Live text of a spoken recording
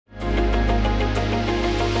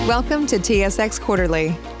Welcome to TSX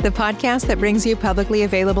Quarterly, the podcast that brings you publicly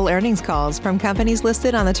available earnings calls from companies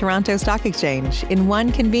listed on the Toronto Stock Exchange in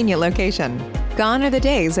one convenient location. Gone are the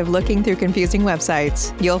days of looking through confusing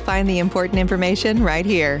websites. You'll find the important information right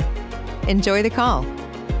here. Enjoy the call.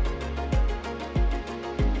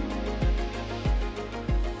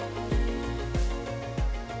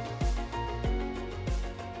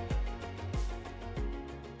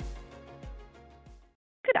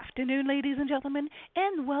 Good afternoon, ladies and gentlemen,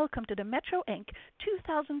 and welcome to the Metro Inc.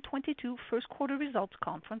 2022 first quarter results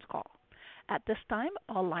conference call. At this time,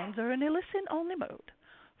 all lines are in a listen-only mode.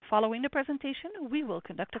 Following the presentation, we will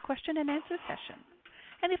conduct a question-and-answer session.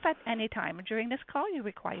 And if at any time during this call you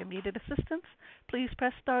require immediate assistance, please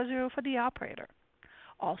press star zero for the operator.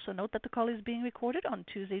 Also note that the call is being recorded on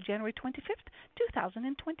Tuesday, January 25th,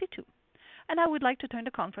 2022. And I would like to turn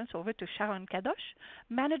the conference over to Sharon Kadosh,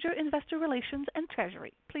 Manager, Investor Relations and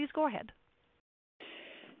Treasury. Please go ahead.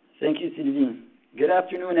 Thank you, Sylvie. Good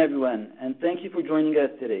afternoon, everyone, and thank you for joining us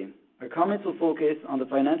today. Our comments will focus on the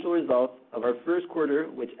financial results of our first quarter,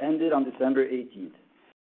 which ended on December 18th.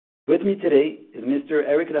 With me today is Mr.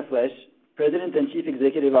 Eric Laflèche, President and Chief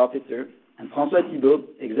Executive Officer, and François Thibault,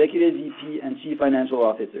 Executive VP and Chief Financial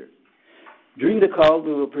Officer. During the call,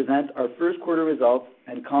 we will present our first quarter results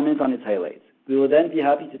and comment on its highlights. We will then be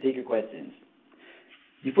happy to take your questions.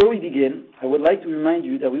 Before we begin, I would like to remind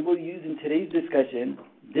you that we will use in today's discussion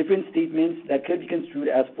different statements that could be construed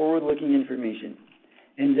as forward-looking information.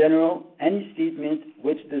 In general, any statement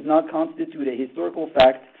which does not constitute a historical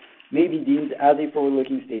fact may be deemed as a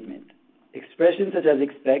forward-looking statement. Expressions such as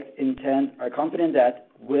expect, intend, are confident that,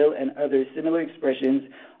 will, and other similar expressions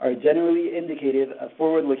are generally indicative of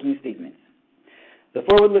forward-looking statements. The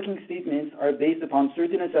forward-looking statements are based upon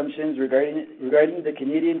certain assumptions regarding the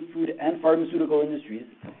Canadian food and pharmaceutical industries,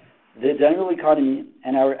 the general economy,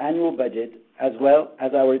 and our annual budget, as well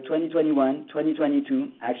as our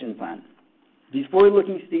 2021-2022 action plan. These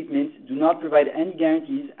forward-looking statements do not provide any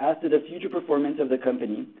guarantees as to the future performance of the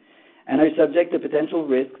company and are subject to potential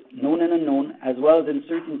risks, known and unknown, as well as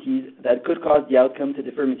uncertainties that could cause the outcome to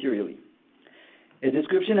differ materially. A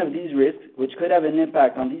description of these risks, which could have an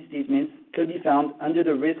impact on these statements, could be found under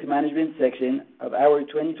the Risk Management section of our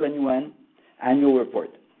 2021 annual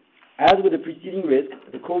report. As with the preceding risk,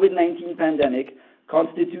 the COVID-19 pandemic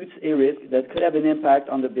constitutes a risk that could have an impact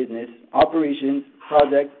on the business, operations,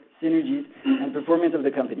 projects, synergies, and performance of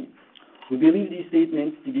the company. We believe these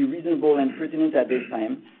statements to be reasonable and pertinent at this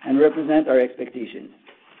time and represent our expectations.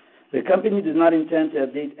 The company does not intend to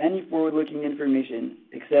update any forward-looking information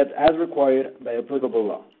except as required by applicable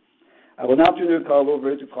law. I will now turn the call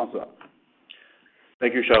over to François.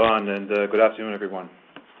 Thank you, Sharon, and good afternoon, everyone.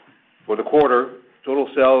 For the quarter, total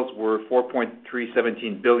sales were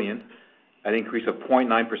 $4.317 billion, an increase of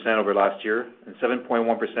 0.9% over last year and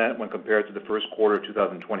 7.1% when compared to the first quarter of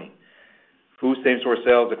 2020. Food same-store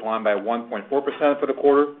sales declined by 1.4% for the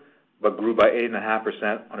quarter, but grew by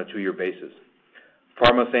 8.5% on a two-year basis.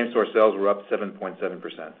 Pharma same-store sales were up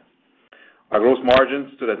 7.7%. Our gross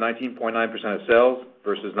margin stood at 19.9% of sales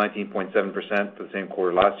versus 19.7% for the same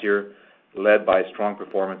quarter last year, led by strong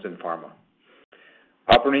performance in pharma.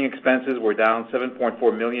 Operating expenses were down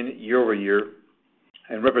 $7.4 million year over year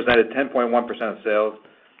and represented 10.1% of sales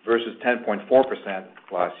versus 10.4%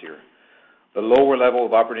 last year. The lower level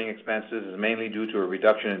of operating expenses is mainly due to a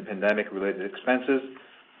reduction in pandemic-related expenses,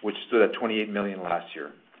 which stood at $28 million last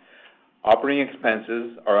year. Operating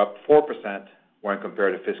expenses are up 4% when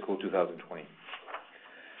compared to fiscal 2020.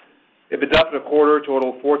 EBITDA for the quarter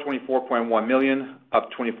totaled $424.1 million, up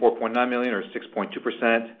 $24.9 million or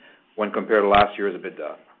 6.2% when compared to last year's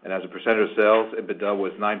EBITDA. And as a percentage of sales, EBITDA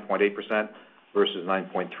was 9.8% versus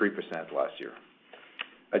 9.3% last year.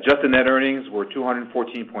 Adjusted net earnings were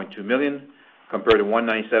 $214.2 million compared to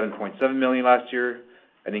 $197.7 million last year,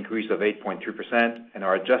 an increase of 8.3%, and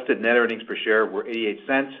our adjusted net earnings per share were 88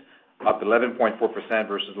 cents, up 11.4%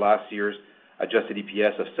 versus last year's adjusted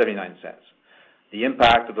EPS of 79 cents. The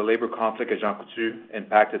impact of the labor conflict at Jean Coutu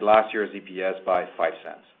impacted last year's EPS by 5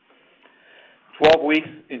 cents. 12 weeks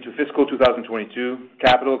into fiscal 2022,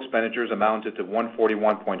 capital expenditures amounted to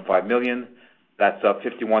 $141.5 million. That's up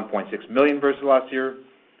 $51.6 million versus last year.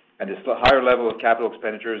 And this higher level of capital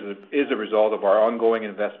expenditures is a result of our ongoing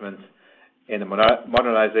investments in the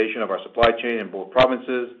modernization of our supply chain in both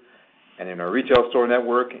provinces and in our retail store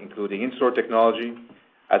network, including in-store technology,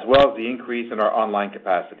 as well as the increase in our online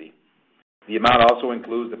capacity. The amount also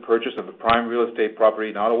includes the purchase of a prime real estate property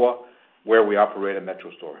in Ottawa, where we operate a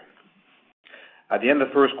Metro store. At the end of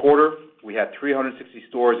the first quarter, we had 360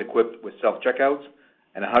 stores equipped with self-checkouts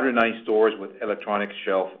and 190 stores with electronic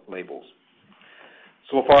shelf labels.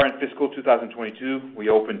 So far in fiscal 2022, we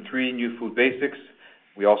opened 3 new Food Basics.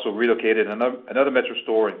 We also relocated another Metro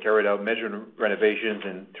store and carried out major renovations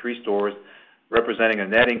in 3 stores, representing a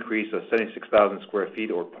net increase of 76,000 square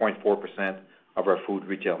feet or 0.4% of our food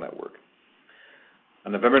retail network.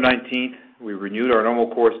 On November 19th, we renewed our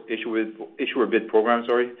normal course issuer bid program,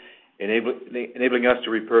 enabling us to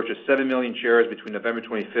repurchase 7 million shares between November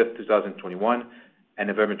 25th, 2021 and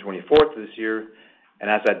November 24th this year. And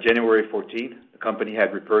as at January 14th, the company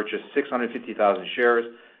had repurchased 650,000 shares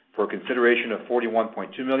for a consideration of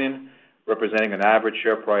 $41.2 million, representing an average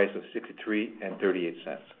share price of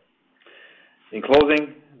 $63.38. In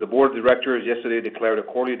closing, the board of directors yesterday declared a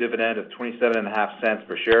quarterly dividend of 27.5 cents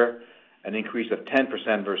per share, an increase of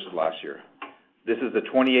 10% versus last year. This is the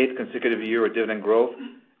 28th consecutive year of dividend growth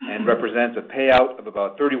and represents a payout of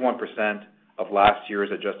about 31% of last year's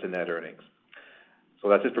adjusted net earnings. So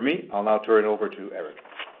that's it for me. I'll now turn it over to Eric.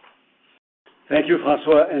 Thank you,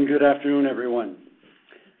 François, and good afternoon, everyone.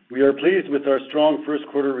 We are pleased with our strong first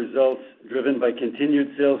quarter results driven by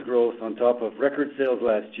continued sales growth on top of record sales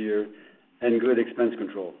last year and good expense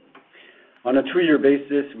control. On a 2-year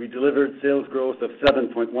basis, we delivered sales growth of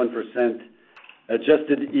 7.1%,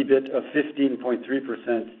 adjusted EBIT of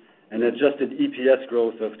 15.3%, and adjusted EPS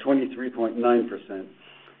growth of 23.9%,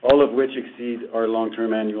 all of which exceed our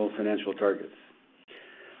long-term annual financial targets.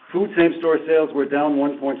 Food same-store sales were down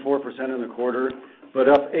 1.4% in the quarter, but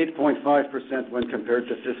up 8.5% when compared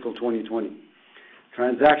to fiscal 2020.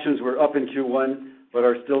 Transactions were up in Q1, but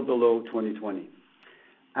are still below 2020.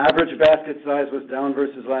 Average basket size was down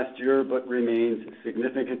versus last year, but remains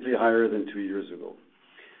significantly higher than 2 years ago.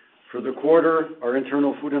 For the quarter, our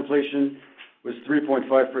internal food inflation was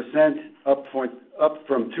 3.5%, up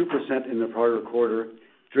from 2% in the prior quarter,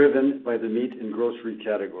 driven by the meat and grocery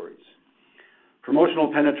categories. Promotional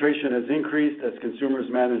penetration has increased as consumers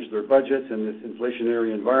manage their budgets in this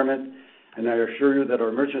inflationary environment, and I assure you that our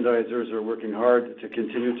merchandisers are working hard to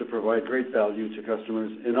continue to provide great value to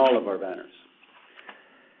customers in all of our banners.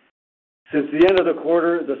 Since the end of the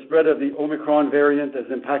quarter, the spread of the Omicron variant has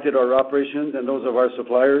impacted our operations and those of our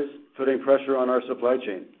suppliers, putting pressure on our supply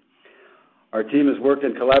chain. Our team has worked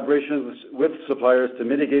in collaboration with suppliers to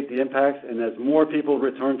mitigate the impacts, and as more people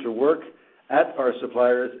return to work at our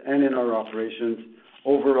suppliers and in our operations,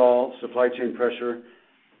 overall supply chain pressure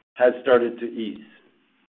has started to ease.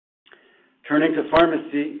 Turning to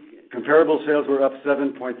pharmacy, comparable sales were up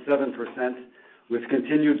 7.7%, with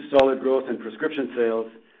continued solid growth in prescription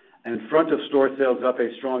sales, and front-of-store sales up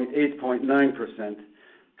a strong 8.9%,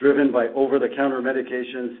 driven by over-the-counter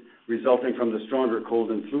medications resulting from the stronger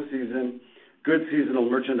cold and flu season, good seasonal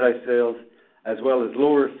merchandise sales, as well as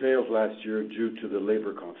lower sales last year due to the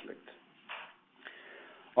labor conflict.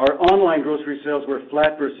 Our online grocery sales were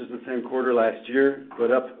flat versus the same quarter last year,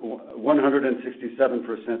 but up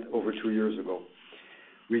 167% over 2 years ago.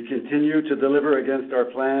 We continue to deliver against our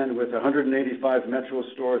plan with 185 Metro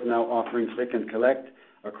stores now offering click and collect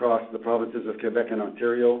across the provinces of Quebec and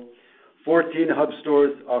Ontario, 14 hub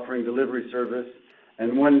stores offering delivery service,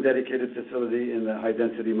 and 1 dedicated facility in the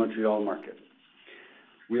high-density Montreal market.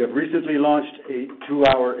 We have recently launched a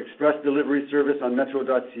 2-hour express delivery service on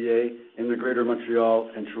metro.ca in the Greater Montreal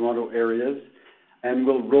and Toronto areas, and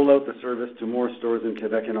will roll out the service to more stores in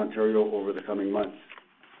Quebec and Ontario over the coming months.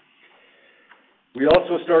 We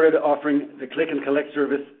also started offering the click and collect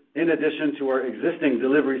service in addition to our existing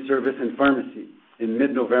delivery service in pharmacy in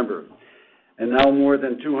mid-November, and now more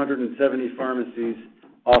than 270 pharmacies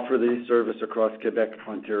offer this service across Quebec,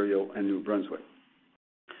 Ontario, and New Brunswick.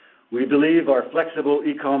 We believe our flexible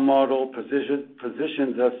e-com model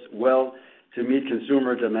positions us well to meet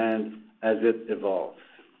consumer demand as it evolves.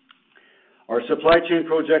 Our supply chain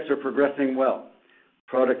projects are progressing well.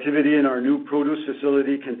 Productivity in our new produce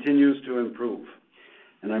facility continues to improve,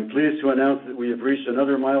 and I'm pleased to announce that we have reached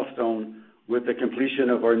another milestone with the completion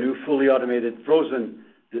of our new fully automated frozen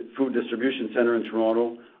food distribution center in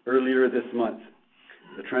Toronto earlier this month.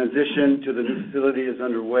 The transition to the new facility is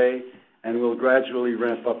underway and will gradually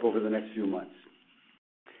ramp up over the next few months.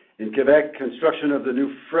 In Quebec, construction of the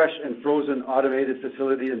new fresh and frozen automated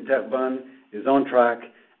facility in Terrebonne is on track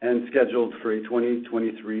and scheduled for a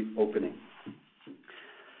 2023 opening.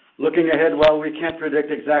 Looking ahead, while we can't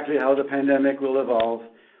predict exactly how the pandemic will evolve,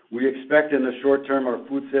 we expect in the short term our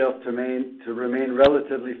food sales to remain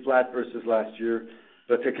relatively flat versus last year,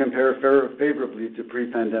 but to compare favorably to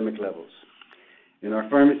pre-pandemic levels. In our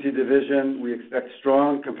pharmacy division, we expect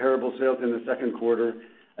strong comparable sales in the second quarter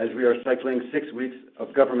as we are cycling 6 weeks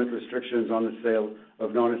of government restrictions on the sale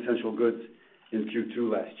of non-essential goods in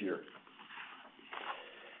Q2 last year.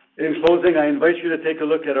 In closing, I invite you to take a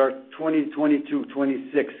look at our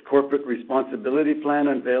 2022-26 Corporate Responsibility Plan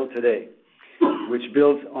unveiled today, which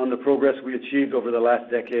builds on the progress we achieved over the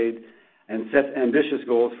last decade and sets ambitious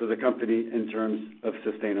goals for the company in terms of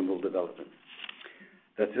sustainable development.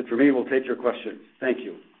 That's it for me. We'll take your questions. Thank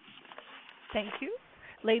you. Thank you.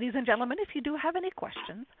 Ladies and gentlemen, if you do have any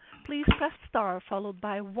questions, please press star followed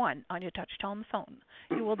by 1 on your touch-tone phone.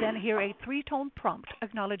 You will then hear a 3-tone prompt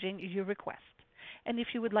acknowledging your request. And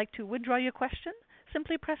if you would like to withdraw your question,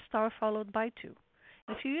 simply press star followed by 2.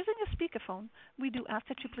 If you're using a speakerphone, we do ask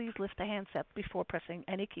that you please lift the handset before pressing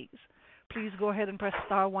any keys. Please go ahead and press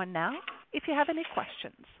star 1 now if you have any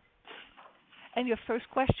questions. And your first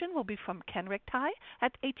question will be from Kenric Tyghe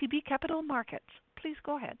at ATB Capital Markets. Please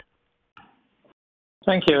go ahead.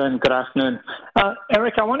 Thank you and good afternoon.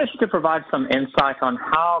 Eric, I wanted you to provide some insight on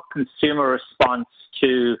how consumer response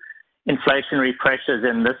to inflationary pressures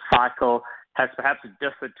in this cycle has perhaps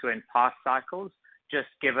differed to in past cycles, just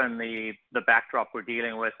given the backdrop we're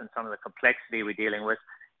dealing with and some of the complexity we're dealing with.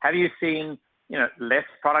 Have you seen, less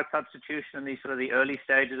product substitution in these sort of the early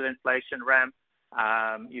stages of inflation ramp?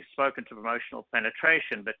 You've spoken to promotional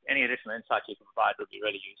penetration, but any additional insight you can provide would be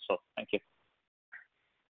really useful. Thank you.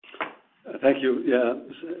 Thank you. Yeah,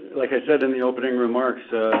 like I said in the opening remarks,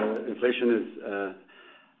 inflation is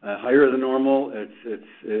higher than normal.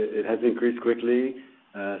 It has increased quickly,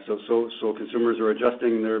 so consumers are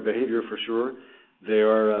adjusting their behavior for sure. They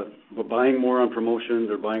are buying more on promotion.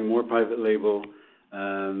 They're buying more private label.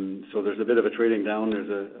 So there's a bit of a trading down. There's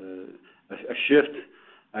a shift,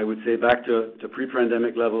 I would say, back to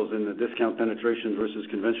pre-pandemic levels in the discount penetration versus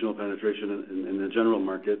conventional penetration in the general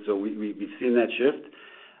market. So we've seen that shift.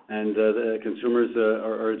 And the consumers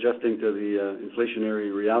are adjusting to the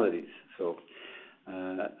inflationary realities. So,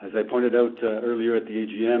 as I pointed out earlier at the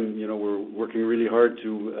AGM, we're working really hard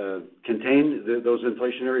to contain those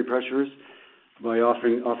inflationary pressures by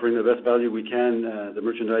offering the best value we can. The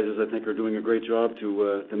merchandisers, I think, are doing a great job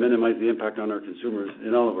to minimize the impact on our consumers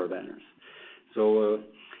in all of our banners. So,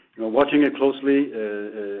 watching it closely,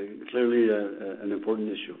 clearly an important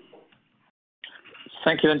issue.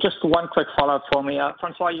 Thank you. And just one quick follow-up for me.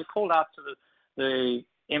 Francois, you called out to the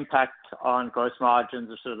impact on gross margins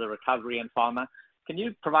or sort of the recovery in pharma. Can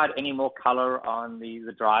you provide any more color on the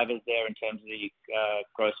drivers there in terms of the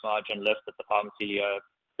gross margin lift that the pharmacy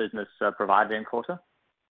business provided in quarter?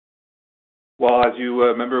 Well, as you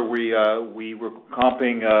remember, we were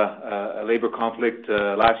comping a labor conflict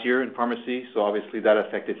last year in pharmacy, so obviously that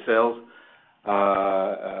affected sales.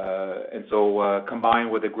 And so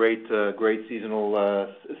combined with a great season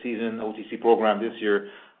OTC program this year,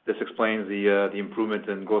 this explains the improvement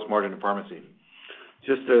in gross margin in pharmacy.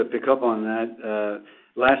 Just to pick up on that,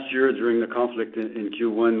 last year during the conflict in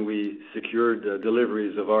Q1, we secured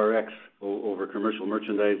deliveries of RX over commercial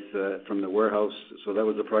merchandise from the warehouse. So that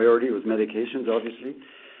was a priority. It was medications, obviously.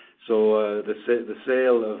 So the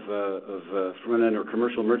sale of front-end or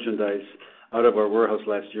commercial merchandise out of our warehouse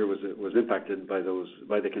last year was impacted by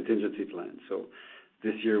the contingency plan. So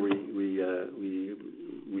this year we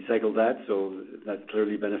cycled that, so that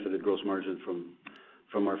clearly benefited gross margin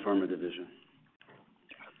from our pharma division.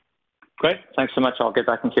 Great. Thanks so much. I'll get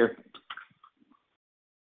back in queue.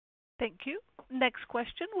 Thank you. Next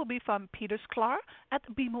question will be from Peter Sklar at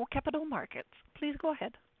BMO Capital Markets. Please go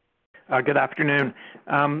ahead. Good afternoon.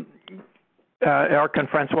 Eric and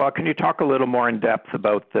Francois, can you talk a little more in depth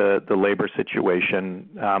about the labor situation?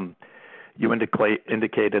 You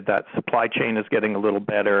indicated that supply chain is getting a little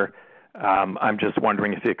better. I'm just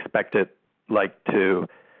wondering if you expect it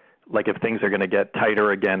if things are going to get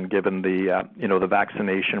tighter again, given the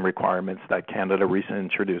vaccination requirements that Canada recently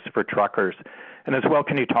introduced for truckers. And as well,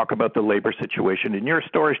 can you talk about the labor situation in your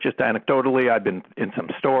stores? Just anecdotally, I've been in some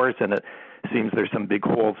stores and it seems there's some big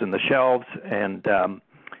holes in the shelves and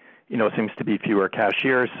it seems to be fewer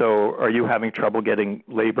cashiers. So are you having trouble getting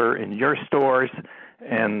labor in your stores?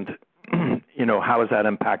 And, how is that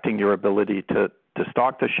impacting your ability to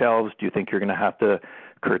stock the shelves? Do you think you're going to have to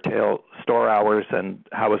curtail store hours? And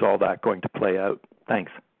how is all that going to play out?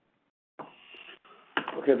 Thanks.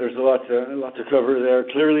 Okay, there's a lot to cover there.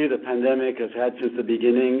 Clearly, the pandemic has had since the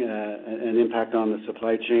beginning an impact on the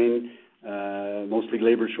supply chain. Mostly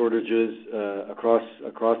labor shortages across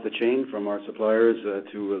the chain, from our suppliers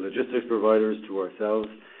to logistics providers to ourselves.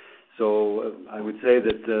 So I would say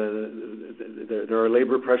that there are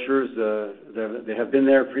labor pressures. They have been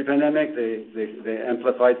there pre-pandemic. They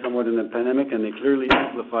amplified somewhat in the pandemic, and they clearly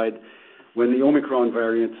amplified when the Omicron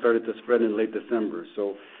variant started to spread in late December.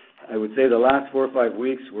 So I would say the last 4 or 5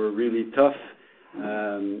 weeks were really tough.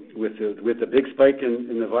 With the big spike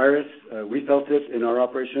in the virus, we felt it in our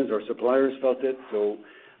operations. Our suppliers felt it. So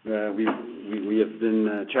we have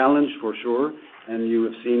been challenged for sure, and you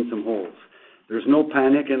have seen some holes. There's no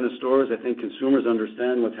panic in the stores. I think consumers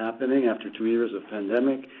understand what's happening after 2 years of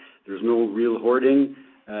pandemic. There's no real hoarding,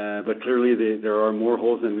 but clearly there are more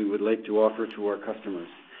holes than we would like to offer to our customers.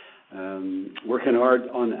 Working hard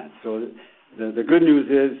on that. So the good news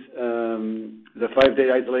is the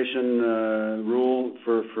 5-day isolation rule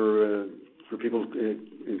for people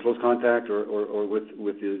in close contact or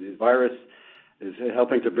with the virus is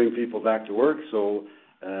helping to bring people back to work. So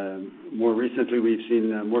more recently, we've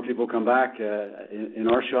seen more people come back in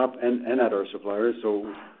our shop and at our suppliers.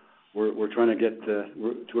 So we're trying to get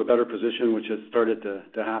to a better position, which has started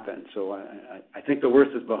to happen. So I think the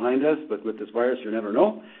worst is behind us, but with this virus, you never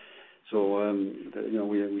know. So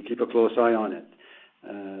we keep a close eye on it.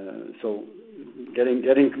 So getting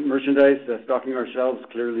merchandise, stocking our shelves,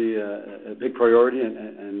 clearly a big priority,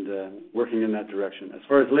 and working in that direction. As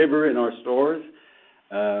far as labor in our stores,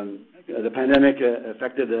 the pandemic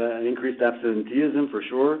affected an increased absenteeism for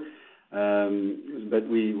sure, but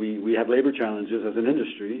we have labor challenges as an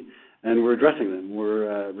industry, and we're addressing them.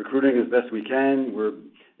 We're recruiting as best we can. We're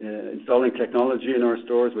installing technology in our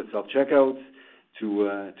stores with self-checkouts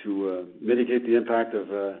to mitigate the impact of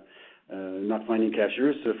not finding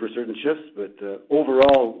cashiers for certain shifts. But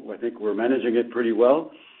overall, I think we're managing it pretty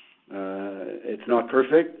well. It's not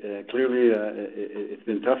perfect. Clearly, it's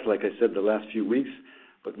been tough, like I said, the last few weeks,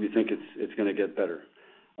 but we think it's going to get better.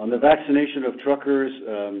 On the vaccination of truckers,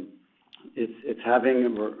 it's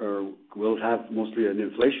having or will have mostly an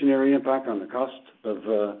inflationary impact on the cost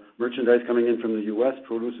of merchandise coming in from the U.S.,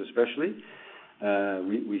 produce especially.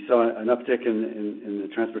 We saw an uptick in the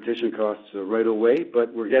transportation costs right away,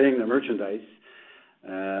 but we're getting the merchandise.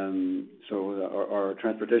 So our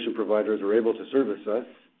transportation providers are able to service us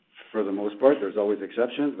for the most part. There's always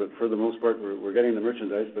exceptions, but for the most part, we're getting the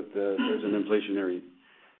merchandise, but there's an inflationary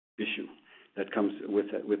issue that comes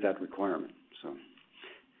with that requirement. So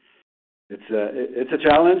it's a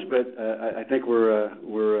challenge, but I think we're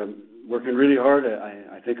working really hard.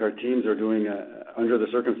 I think our teams are doing, under the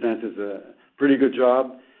circumstances, a pretty good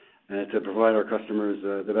job to provide our customers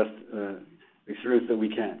the best experience that we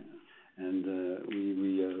can. And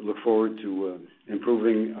we look forward to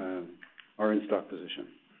improving our in-stock position.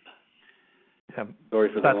 Yeah,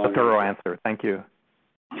 sorry for that's the a thorough answer. Thank you.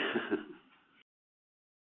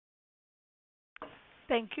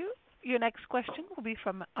 Thank you. Your next question will be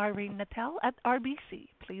from Irene Nattel at RBC.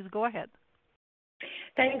 Please go ahead.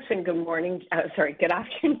 Thanks, and good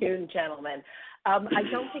afternoon, gentlemen. I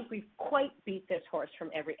don't think we've quite beat this horse from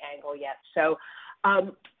every angle yet. So I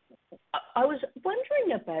was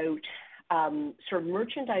wondering about sort of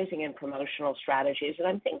merchandising and promotional strategies. And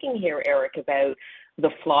I'm thinking here, Eric, about the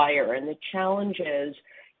flyer and the challenges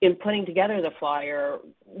in putting together the flyer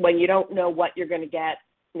when you don't know what you're going to get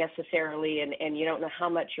necessarily and you don't know how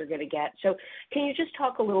much you're going to get. So can you just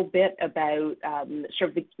talk a little bit about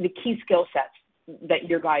sort of the key skill sets that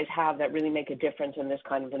your guys have that really make a difference in this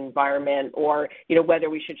kind of environment, or whether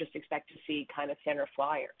we should just expect to see kind of thinner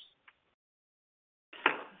flyers?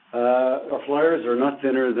 Our flyers are not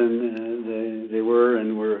thinner than they were,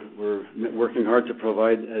 and we're working hard to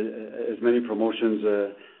provide as many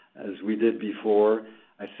promotions as we did before.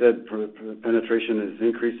 I said penetration is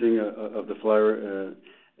increasing of the flyer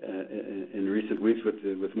in recent weeks.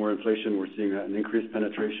 With more inflation, we're seeing an increased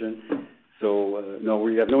penetration. So, no,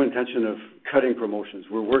 we have no intention of cutting promotions.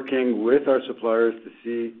 We're working with our suppliers to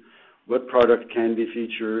see what product can be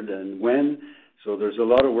featured and when. So there's a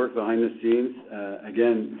lot of work behind the scenes.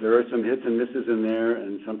 Again, there are some hits and misses in there,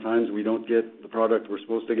 and sometimes we don't get the product we're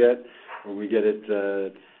supposed to get, or we get it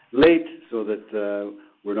late so that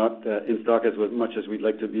we're not in stock as much as we'd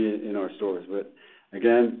like to be in our stores. But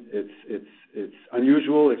again, it's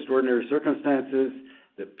unusual, extraordinary circumstances.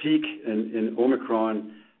 The peak in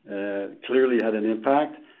Omicron clearly had an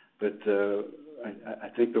impact, but I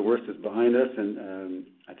think the worst is behind us, and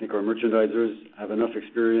I think our merchandisers have enough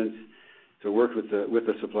experience to work with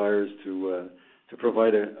the suppliers to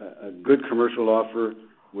provide a good commercial offer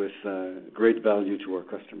with great value to our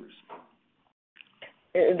customers.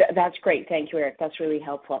 That's great. Thank you, Eric. That's really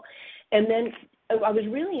helpful. And then I was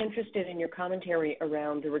really interested in your commentary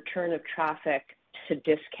around the return of traffic to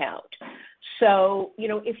discount. So,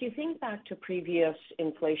 if you think back to previous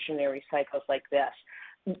inflationary cycles like this,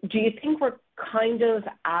 do you think we're kind of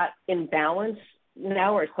at imbalance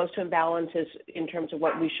now, or as close to imbalance as in terms of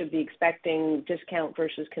what we should be expecting, discount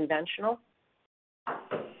versus conventional?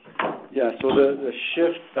 Yeah, so the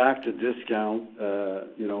shift back to discount,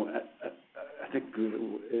 I think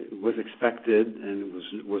it was expected and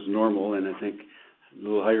was normal, and I think a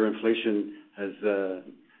little higher inflation has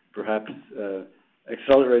perhaps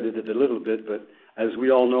accelerated it a little bit, but as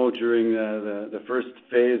we all know, during the first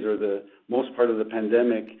phase or the most part of the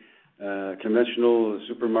pandemic, conventional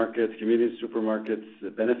supermarkets, community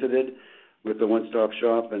supermarkets benefited with the one-stop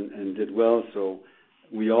shop and did well. So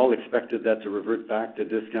we all expected that to revert back to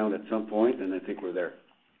discount at some point, and I think we're there.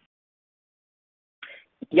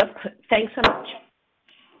 Yep. Thanks so much.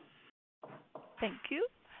 Thank you.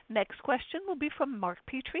 Next question will be from Mark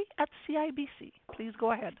Petrie at CIBC. Please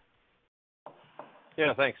go ahead.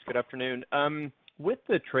 Yeah, thanks. Good afternoon. With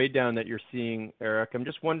the trade down that you're seeing, Eric, I'm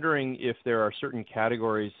just wondering if there are certain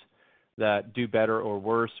categories that do better or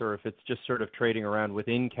worse, or if it's just sort of trading around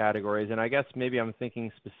within categories. And I guess maybe I'm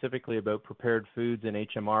thinking specifically about prepared foods and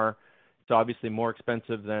HMR. It's obviously more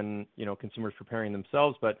expensive than, consumers preparing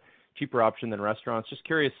themselves, but cheaper option than restaurants. Just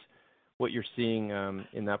curious what you're seeing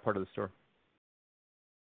in that part of the store.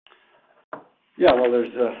 Yeah, well,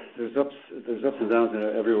 there's ups and downs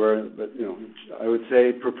everywhere, but I would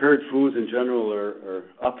say prepared foods in general are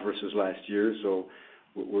up versus last year. So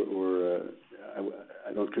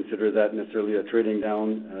I don't consider that necessarily a trading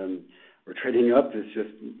down or trading up. It's just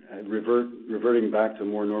reverting back to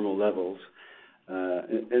more normal levels.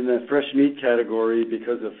 In the fresh meat category,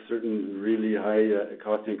 because of certain really high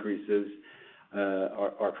cost increases,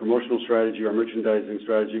 our promotional strategy, our merchandising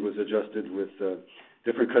strategy was adjusted with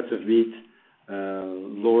different cuts of meat.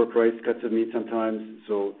 Lower priced cuts of meat sometimes,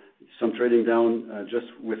 so some trading down just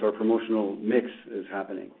with our promotional mix is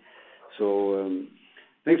happening. So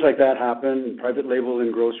things like that happen. Private label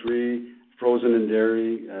in grocery, frozen and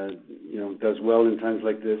dairy, does well in times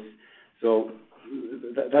like this. So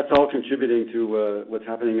that's all contributing to what's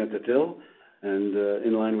happening at the till and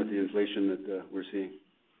in line with the inflation that we're seeing.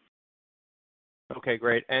 Okay,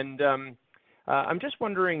 great. And I'm just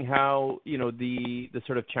wondering how, the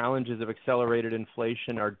sort of challenges of accelerated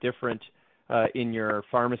inflation are different in your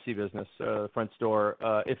pharmacy business, front store,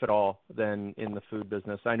 if at all, than in the food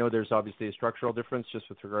business. I know there's obviously a structural difference just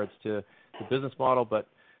with regards to the business model, but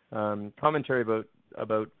commentary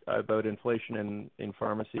about inflation in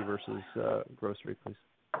pharmacy versus grocery, please.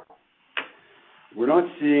 We're not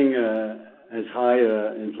seeing as high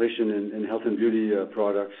inflation in health and beauty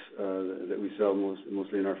products that we sell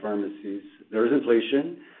mostly in our pharmacies. There is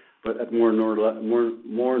inflation, but at more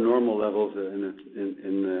normal levels in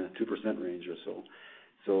the 2% range or so.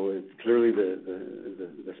 So clearly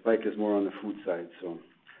the spike is more on the food side. So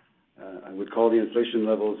I would call the inflation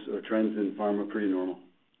levels or trends in pharma pretty normal.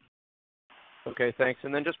 Okay, thanks.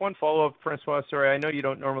 And then just one follow-up, Francois. Sorry, I know you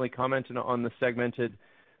don't normally comment on the segmented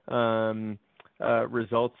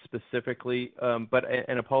results specifically, but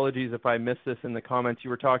and apologies if I missed this in the comments. You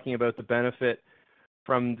were talking about the benefit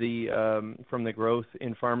from the growth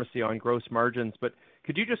in pharmacy on gross margins, but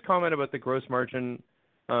could you just comment about the gross margin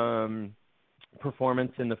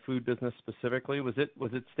performance in the food business specifically? Was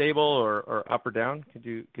it stable or up or down? Could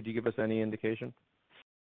you give us any indication?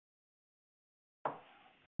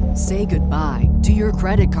 Say goodbye to your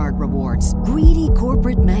credit card rewards. Greedy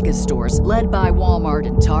corporate mega stores, led by Walmart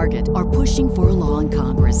and Target, are pushing for a law in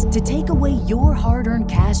Congress to take away your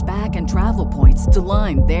hard-earned cash back and travel points to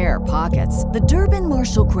line their pockets. The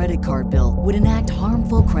Durbin-Marshall credit card bill would enact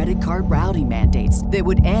harmful credit card routing mandates that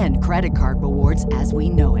would end credit card rewards as we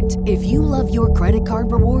know it. If you love your credit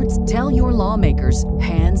card rewards, tell your lawmakers,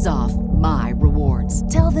 hands off my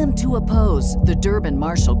rewards. Tell them to oppose the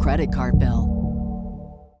Durbin-Marshall credit card bill.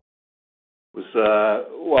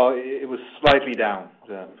 It was slightly down.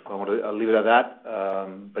 I'll leave it at that,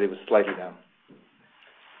 but it was slightly down.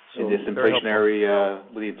 So in this inflationary,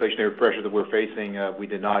 with the inflationary pressure that we're facing, we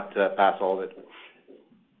did not pass all of it.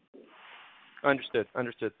 Understood.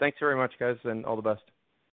 Thanks very much, guys, and all the best.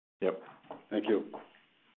 Yep. Thank you.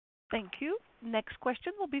 Thank you. Next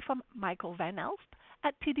question will be from Michael Van Elst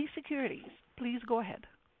at TD Securities. Please go ahead.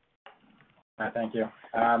 Thank you.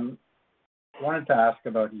 I wanted to ask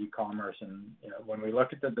about e-commerce, and when we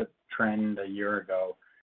look at the trend a year ago,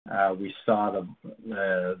 we saw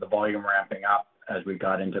the volume ramping up as we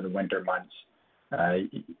got into the winter months,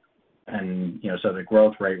 and so the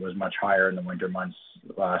growth rate was much higher in the winter months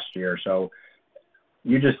last year. So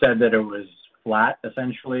you just said that it was flat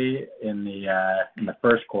essentially in the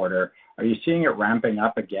first quarter. Are you seeing it ramping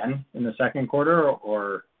up again in the second quarter,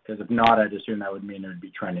 or because if not, I'd assume that would mean it would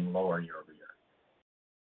be trending lower year over year?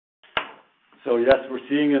 So yes, we're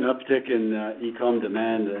seeing an uptick in e-com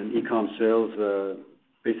demand and e-com sales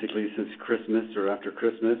basically since Christmas or after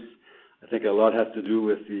Christmas. I think a lot has to do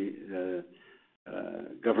with the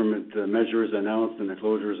government measures announced and the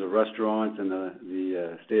closures of restaurants and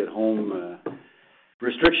the stay-at-home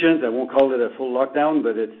restrictions. I won't call it a full lockdown,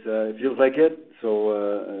 but it feels like it. So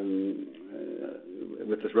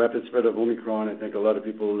with this rapid spread of Omicron, I think a lot of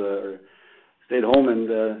people stayed home and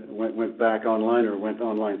went back online or went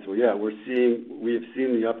online. So yeah, we have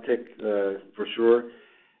seen the uptick for sure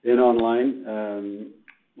in online.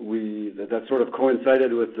 That sort of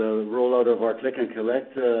coincided with the rollout of our Click and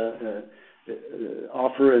Collect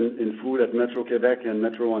offer in food at Metro Quebec and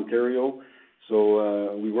Metro Ontario.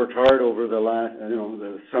 So we worked hard over the last,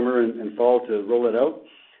 the summer and fall to roll it out,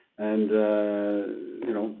 and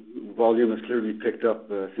volume has clearly picked up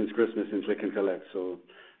since Christmas in Click and Collect. So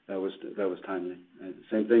that was timely. And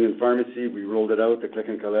same thing in pharmacy. We rolled it out, the Click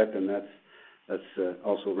and Collect, and that's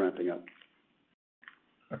also ramping up.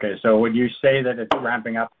 Okay, so would you say that it's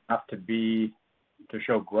ramping up enough to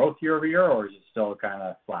show growth year over year, or is it still kind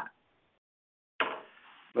of flat?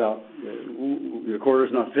 Well, the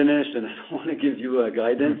quarter's not finished, and I don't want to give you a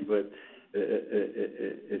guidance, but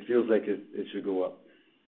it feels like it should go up.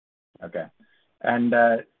 Okay. And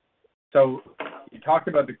so you talked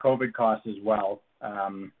about the COVID costs as well.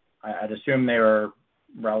 I'd assume they were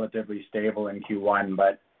relatively stable in Q1,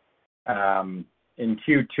 but in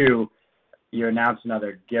Q2, you announced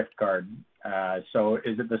another gift card. So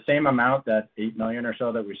is it the same amount, that $8 million or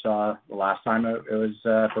so that we saw the last time it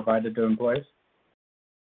was provided to employees?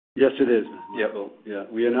 Yes, it is. Yep. Yeah,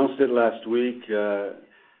 we announced it last week.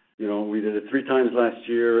 We did it 3 times last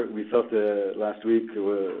year. We felt last week it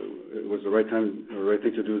was the right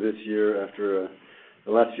thing to do this year after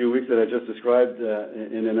the last few weeks that I just described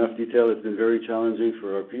in enough detail. It's been very challenging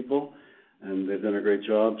for our people, and they've done a great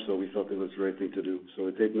job, so we felt it was the right thing to do. So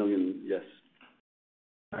it's $8 million, yes.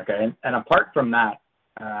 Okay, and apart from that,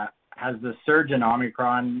 has the surge in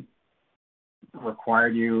Omicron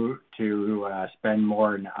required you to spend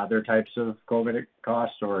more in other types of COVID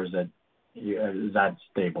costs, or is that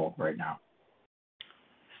stable right now?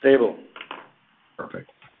 Stable. Perfect.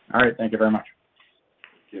 All right, thank you very much.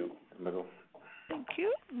 Thank you. Thank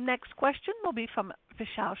you. Next question will be from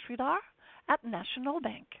Vishal Shreedhar at National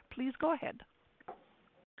Bank. Please go ahead.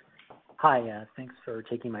 Hi, thanks for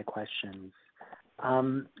taking my questions.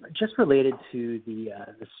 Just related to the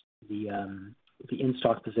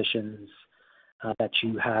in-stock positions that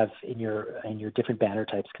you have in your different banner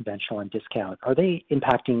types, conventional and discount, are they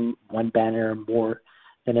impacting one banner more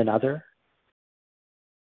than another?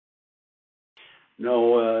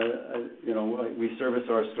 No, we service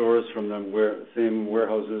our stores from the same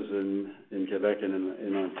warehouses in Quebec and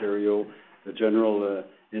in Ontario. The general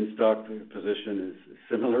in-stock position is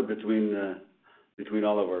similar between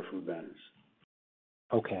all of our food banners.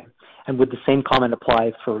 Okay. And would the same comment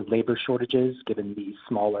apply for labor shortages, given the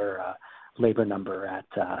smaller labor number at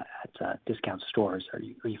discount stores? Are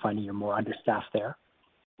you finding you're more understaffed there?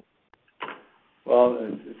 Well,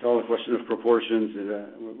 it's all a question of proportions.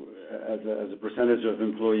 As a percentage of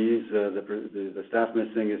employees, the staff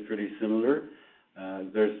missing is pretty similar.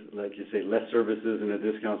 There's, like you say, less services in a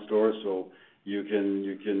discount store, so you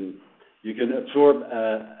can absorb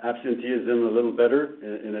absenteeism a little better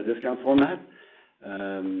in a discount format,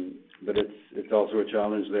 but it's also a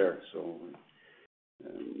challenge there. So,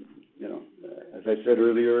 as I said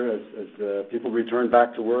earlier, as people return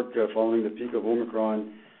back to work following the peak of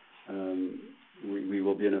Omicron, we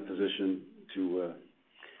will be in a position to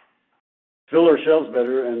fill our shelves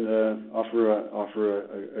better and offer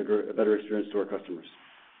a better experience to our customers.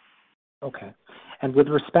 Okay. And with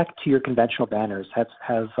respect to your conventional banners,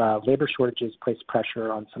 have labor shortages placed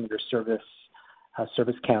pressure on some of your service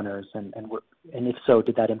counters, and if so,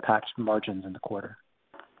 did that impact margins in the quarter?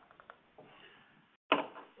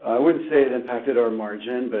 I wouldn't say it impacted our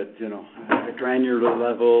margin, but at a granular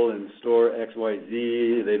level in store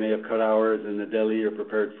XYZ, they may have cut hours in the deli or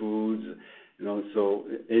prepared foods. So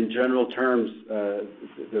in general terms,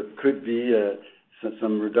 there could be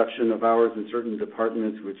some reduction of hours in certain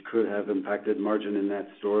departments, which could have impacted margin in that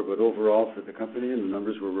store. But overall, for the company and the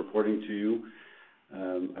numbers we're reporting to you,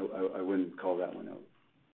 I wouldn't call that one out.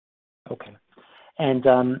 Okay. And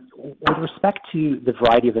with respect to the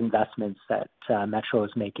variety of investments that Metro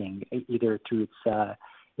is making, either through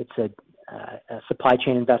its supply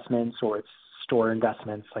chain investments or its store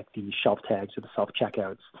investments, like the shelf tags or the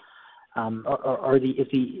self-checkouts,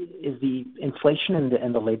 is the inflation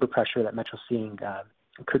and the labor pressure that Metro's seeing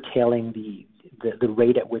curtailing the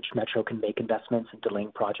rate at which Metro can make investments and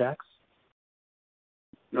delaying projects?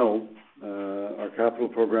 No, our capital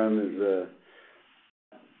program is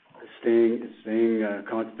staying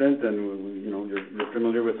constant, and you're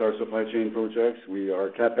familiar with our supply chain projects. Our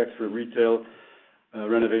CapEx for retail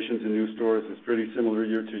renovations in new stores is pretty similar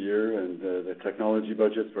year to year, and the technology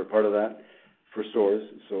budgets are part of that for stores.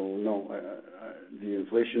 So no, the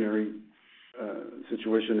inflationary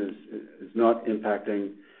situation is not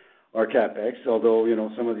impacting our CapEx, although,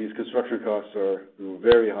 some of these construction costs are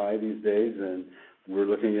very high these days, and we're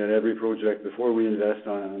looking at every project before we invest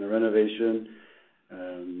on a renovation,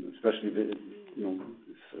 especially,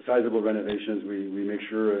 sizable renovations. We make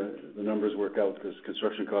sure the numbers work out because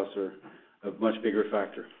construction costs are a much bigger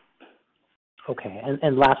factor. Okay,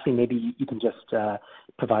 and lastly, maybe you can just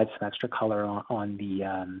provide some extra color on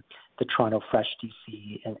the Toronto Fresh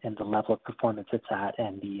DC and the level of performance it's at,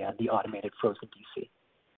 and the automated frozen DC.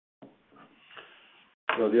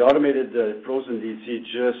 So the automated frozen DC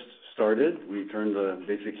just started. We turned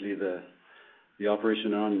basically the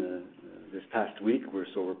operation on this past week. We're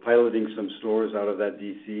piloting some stores out of that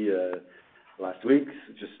DC last week.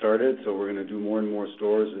 It just started, so we're going to do more and more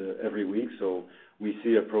stores every week. So we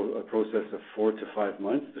see a process of 4 to 5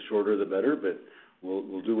 months. The shorter, the better, but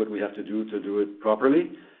we'll do what we have to do it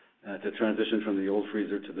properly to transition from the old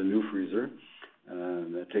freezer to the new freezer.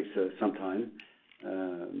 That takes some time,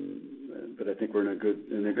 but I think we're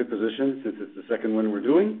in a good position since it's the second one we're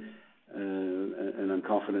doing, and I'm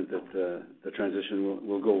confident that the transition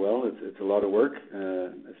will go well. It's a lot of work,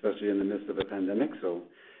 especially in the midst of a pandemic. So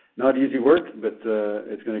not easy work, but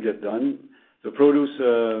it's going to get done. The produce,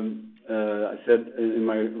 I said in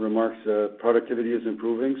my remarks, productivity is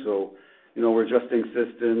improving. So, we're adjusting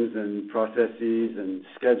systems and processes and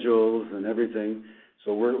schedules and everything.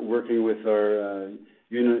 So we're working with our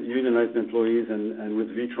unionized employees and with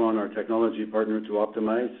Vitron, our technology partner, to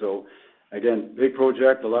optimize. So again, big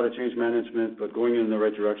project, a lot of change management, but going in the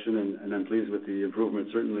right direction, and I'm pleased with the improvement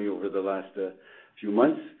certainly over the last few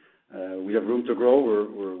months. We have room to grow.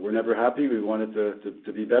 We're never happy. We want it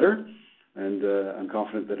to be better, and I'm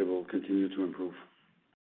confident that it will continue to improve.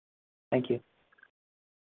 Thank you.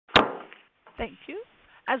 Thank you.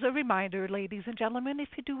 As a reminder, ladies and gentlemen, if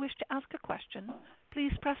you do wish to ask a question,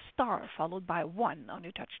 please press star followed by 1 on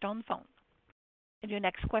your touch-tone phone. And your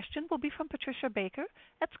next question will be from Patricia Baker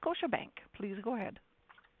at Scotiabank. Please go ahead.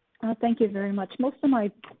 Thank you very much. Most of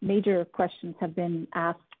my major questions have been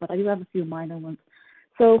asked, but I do have a few minor ones.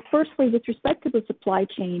 So firstly, with respect to the supply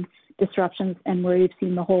chain disruptions and where you've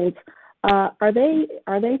seen the holds, are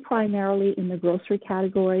they primarily in the grocery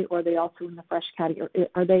category, or are they also in the fresh category?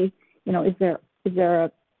 Are they, is there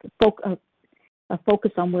a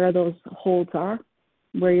focus on where those holds are,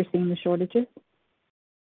 where you're seeing the shortages?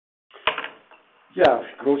 Yeah,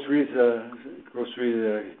 grocery is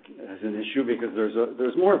an issue because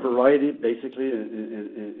there's more variety basically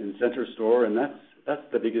in center store, and that's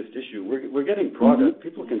the biggest issue. We're getting product. Mm-hmm.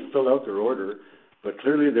 People can fill out their order, but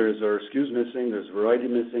clearly our SKUs missing, there's variety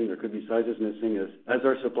missing, there could be sizes missing. As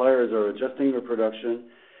our suppliers are adjusting their production,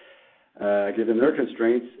 given their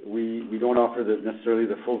constraints, we don't offer necessarily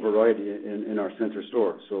the full variety in our center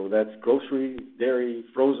store. So that's grocery, dairy,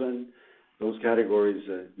 frozen. Those categories,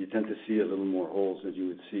 you tend to see a little more holes as you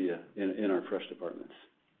would see in our fresh departments.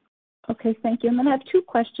 Okay, thank you. And then I have 2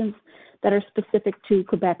 questions that are specific to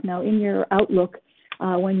Quebec. Now, in your outlook,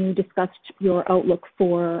 when you discussed your outlook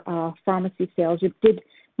for pharmacy sales, you did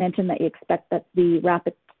mention that you expect that the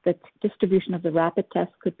distribution of the rapid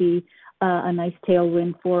test could be a nice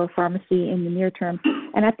tailwind for pharmacy in the near term.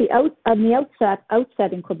 And at the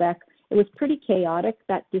outset in Quebec, it was pretty chaotic,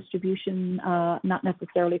 that distribution, not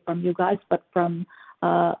necessarily from you guys, but from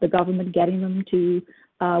the government getting them to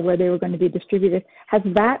where they were going to be distributed. Has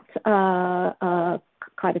that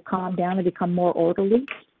kind of calmed down and become more orderly?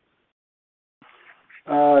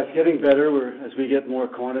 It's getting better as we get more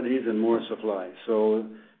quantities and more supply. So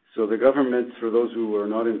the government, for those who are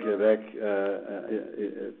not in Quebec,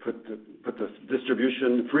 put the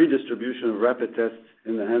free distribution of rapid tests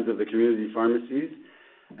in the hands of the community pharmacies.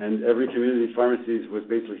 And every community pharmacy was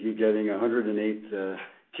basically getting 108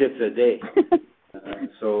 kits a day.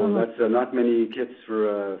 So that's not many kits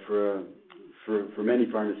for many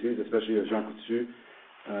pharmacies, especially at Jean Coutu,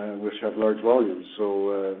 which have large volumes.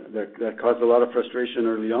 So that caused a lot of frustration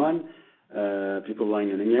early on. People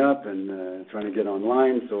lining up and trying to get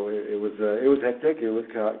online. So it was hectic. It was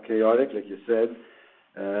chaotic, like you said.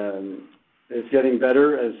 It's getting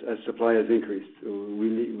better as supply has increased.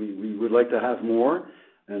 We would like to have more.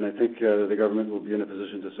 And I think the government will be in a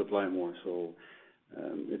position to supply more. So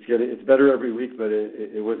it's better every week, but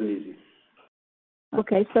it wasn't easy.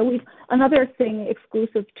 Okay, so another thing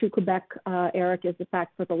exclusive to Quebec, Eric, is the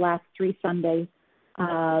fact for the last 3 Sundays,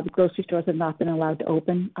 the grocery stores have not been allowed to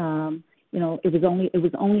open. It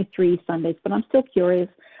was only 3 Sundays, but I'm still curious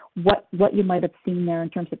what you might have seen there in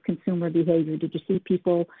terms of consumer behavior. Did you see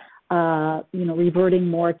people, reverting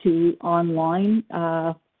more to online?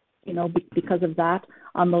 Because of that,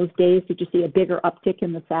 on those days, did you see a bigger uptick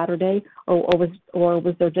in the Saturday, or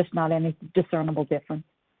was there just not any discernible difference?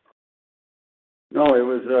 No, it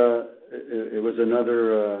was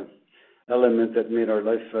another element that made our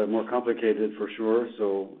life more complicated for sure.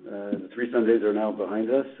 So the 3 Sundays are now behind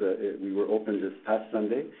us. We were open this past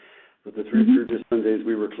Sunday, but the 3 previous Sundays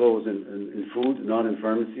we were closed in food, not in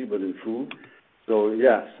pharmacy, but in food. So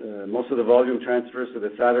yes, most of the volume transfers to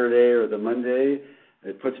the Saturday or the Monday.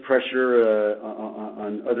 It puts pressure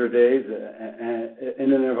on other days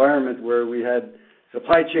in an environment where we had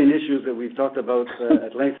supply chain issues that we've talked about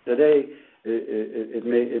at length today. It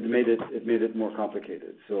made it more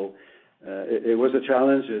complicated. So it was a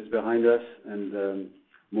challenge. It's behind us, and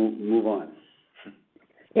move on.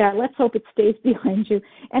 Yeah, let's hope it stays behind you.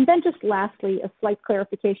 And then just lastly, a slight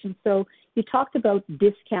clarification. So you talked about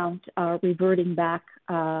discount reverting back.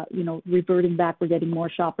 We're getting more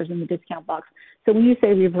shoppers in the discount box. So when you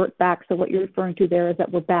say revert back, so what you're referring to there is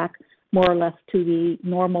that we're back more or less to the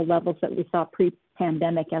normal levels that we saw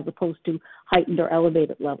pre-pandemic, as opposed to heightened or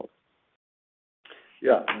elevated levels.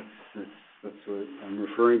 Yeah, that's what I'm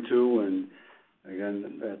referring to. And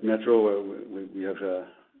again, at Metro, we have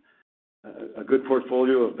a good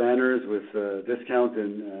portfolio of banners with discount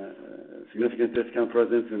and significant discount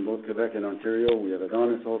presence in both Quebec and Ontario. We have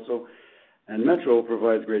Adonis also. And Metro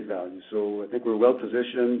provides great value. So I think we're well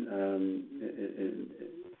positioned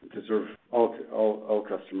to serve all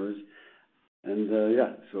customers. And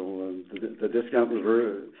so the discount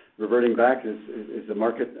reverting back is a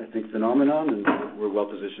market, I think, phenomenon, and we're well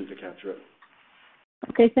positioned to capture it.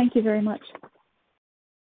 Okay, thank you very much.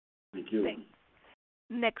 Thank you. Thanks.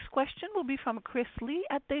 Next question will be from Chris Lee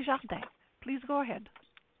at Desjardins. Please go ahead.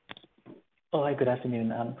 Oh, hi, good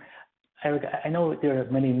afternoon. Eric, I know there are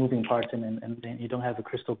many moving parts and you don't have a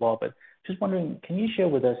crystal ball, but just wondering, can you share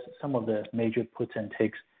with us some of the major puts and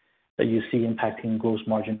takes that you see impacting gross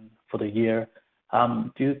margin for the year?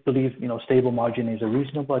 Do you believe, stable margin is a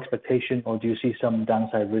reasonable expectation, or do you see some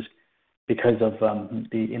downside risk because of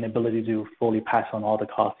the inability to fully pass on all the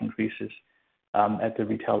cost increases at the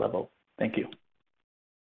retail level? Thank you.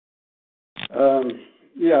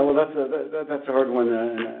 Well, that's a hard one,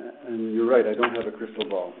 and you're right. I don't have a crystal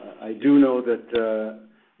ball. I do know that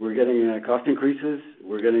we're getting cost increases.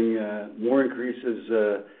 We're getting more increases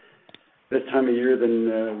this time of year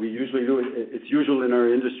than we usually do. It's usual in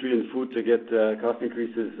our industry in food to get cost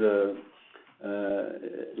increases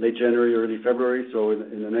late January, early February. So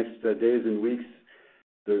in the next days and weeks,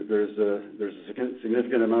 there's a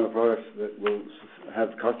significant amount of products that will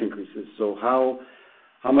have cost increases. So how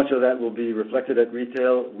much of that will be reflected at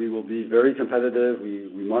retail? We will be very competitive.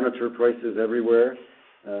 We monitor prices everywhere,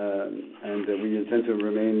 and we intend to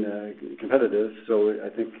remain competitive. So I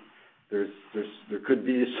think there could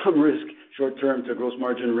be some risk short term to gross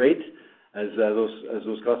margin rate as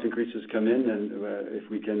those cost increases come in, and if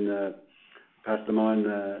we can pass them on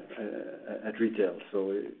at retail.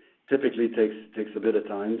 So it typically takes a bit of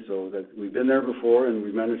time. So that we've been there before and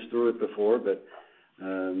we've managed through it before, but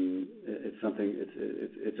it's something.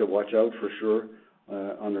 It's a watch out for sure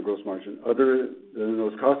on the gross margin. Other than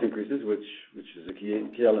those cost increases, which is a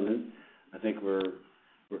key element, I think we're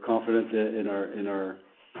confident in our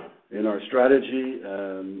strategy.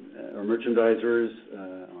 Our merchandisers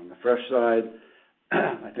on the fresh side,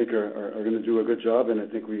 I think are going to do a good job, and I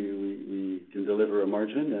think we can deliver a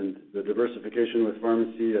margin. And the diversification with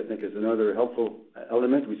pharmacy, I think, is another helpful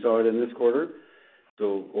element. We saw it in this quarter.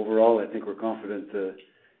 So overall, I think we're confident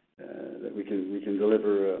that we can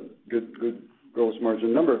deliver good gross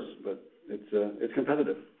margin numbers, but it's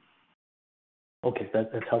competitive. Okay, that's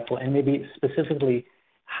helpful. And maybe specifically,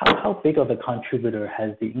 how big of a contributor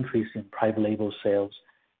has the increase in private label sales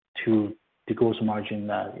to the gross margin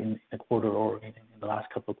in a quarter or in the last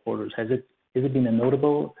couple of quarters? Has it been a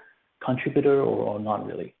notable contributor or not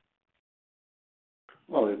really?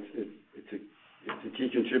 Well, it's a key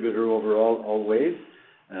contributor overall, always.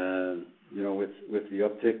 With the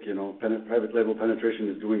uptick, private label penetration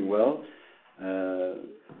is doing well.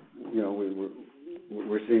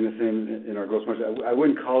 We're seeing the same in our gross margin. I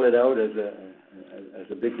wouldn't call it out as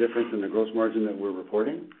a big difference in the gross margin that we're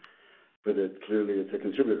reporting, but clearly it's a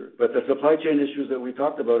contributor. But the supply chain issues that we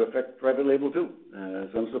talked about affect private label too.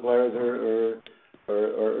 Some suppliers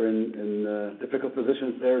are in difficult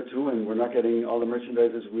positions there too, and we're not getting all the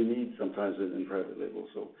merchandisers we need sometimes in private label.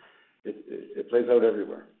 So it plays out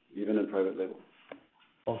everywhere, even in private label.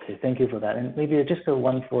 Okay, thank you for that. And maybe just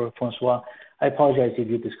one for Francois. I apologize if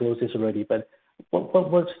you disclosed this already, but what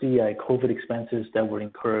was the COVID expenses that were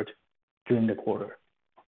incurred during the quarter?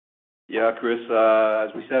 Yeah, Chris,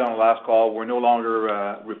 as we said on the last call, we're no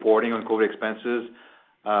longer reporting on COVID expenses.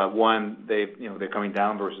 One, they're coming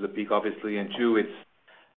down versus the peak, obviously, and two,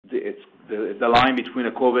 it's the line between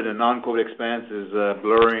a COVID and non-COVID expense is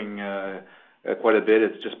blurring quite a bit.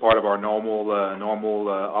 It's just part of our normal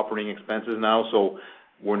operating expenses now. So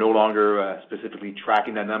we're no longer specifically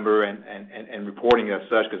tracking that number and reporting it as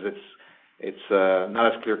such, because it's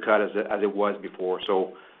not as clear cut as it was before.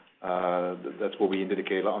 So that's what we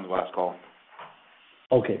indicated on the last call.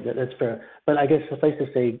 Okay, that's fair. But I guess suffice to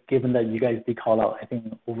say, given that you guys did call out, I think,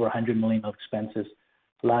 over 100 million of expenses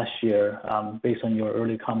last year, based on your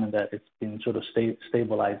early comment that it's been sort of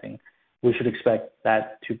stabilizing, we should expect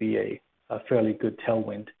that to be a fairly good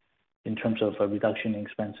tailwind in terms of a reduction in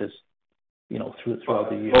expenses, throughout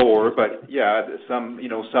the year. Lower, but yeah, some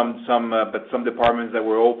departments that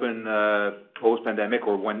were open post-pandemic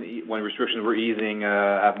or when restrictions were easing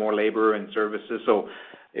have more labor and services. So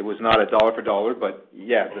it was not a dollar for dollar, but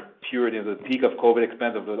yeah, the peak of COVID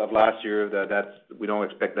expense of last year, we don't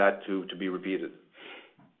expect that to be repeated.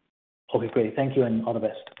 Okay, great. Thank you, and all the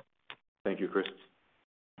best. Thank you, Chris.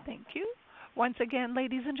 Thank you. Once again,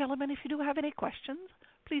 ladies and gentlemen, if you do have any questions,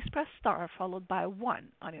 please press star followed by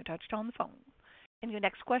 1 on your touch-tone phone. And your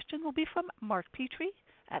next question will be from Mark Petrie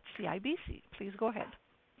at CIBC. Please go ahead.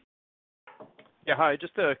 Yeah, hi.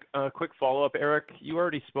 Just a quick follow-up, Eric. You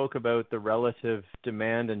already spoke about the relative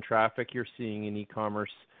demand and traffic you're seeing in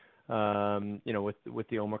e-commerce, with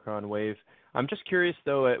the Omicron wave. I'm just curious,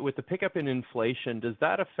 though, with the pickup in inflation, does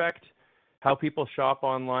that affect how people shop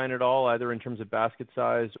online at all, either in terms of basket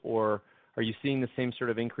size, or are you seeing the same sort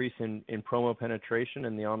of increase in promo penetration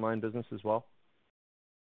in the online business as well?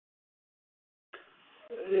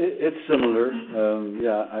 It's similar.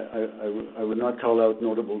 I would not call out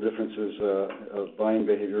notable differences of buying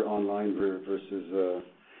behavior online versus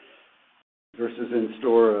in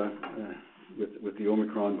store with the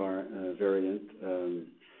Omicron variant.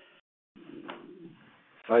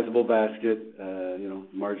 Sizable basket,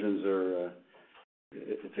 margins are.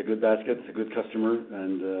 It's a good basket. It's a good customer,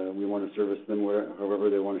 and we want to service them however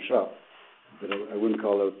they want to shop. But I wouldn't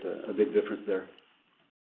call out a big difference there.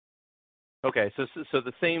 Okay, so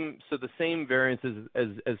the same variances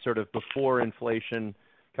as sort of before inflation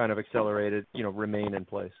kind of accelerated, remain in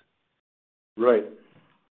place. Right.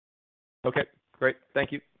 Okay, great.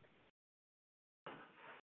 Thank you.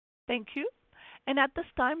 Thank you. And at this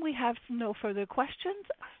time, we have no further questions.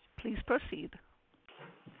 Please proceed.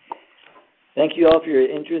 Thank you all for your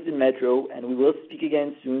interest in Metro, and we will speak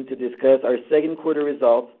again soon to discuss our second quarter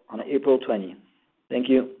results on April 20. Thank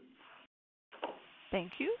you.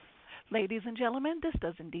 Thank you. Ladies and gentlemen, this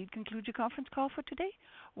does indeed conclude your conference call for today.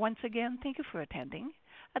 Once again, thank you for attending.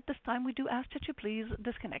 At this time, we do ask that you please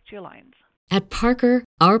disconnect your lines. At Parker,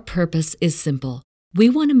 our purpose is simple. We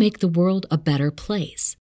want to make the world a better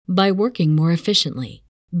place by working more efficiently,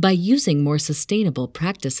 by using more sustainable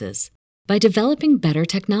practices, by developing better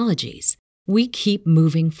technologies. We keep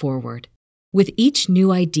moving forward. With each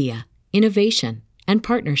new idea, innovation, and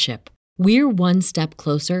partnership, we're one step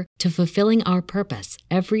closer to fulfilling our purpose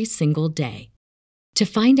every single day. To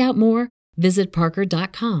find out more, visit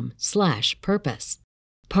parker.com/purpose.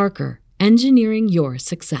 Parker, engineering your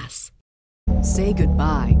success. Say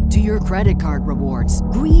goodbye to your credit card rewards.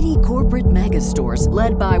 Greedy corporate mega stores,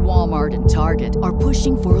 led by Walmart and Target, are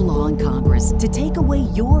pushing for a law in Congress to take away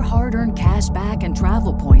your hard-earned cash back and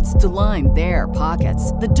travel points to line their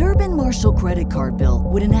pockets. The Durbin-Marshall credit card bill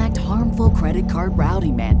would enact harmful credit card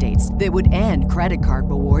routing mandates that would end credit card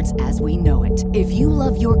rewards as we know it. If you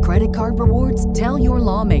love your credit card rewards, tell your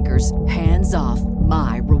lawmakers, hands off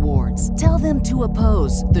my rewards. Tell them to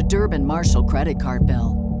oppose the Durbin-Marshall credit card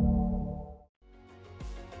bill.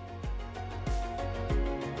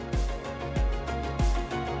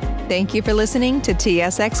 Thank you for listening to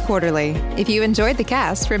TSX Quarterly. If you enjoyed the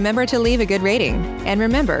cast, remember to leave a good rating. And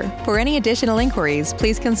remember, for any additional inquiries,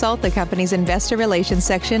 please consult the company's investor relations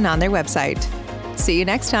section on their website. See you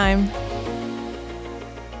next time.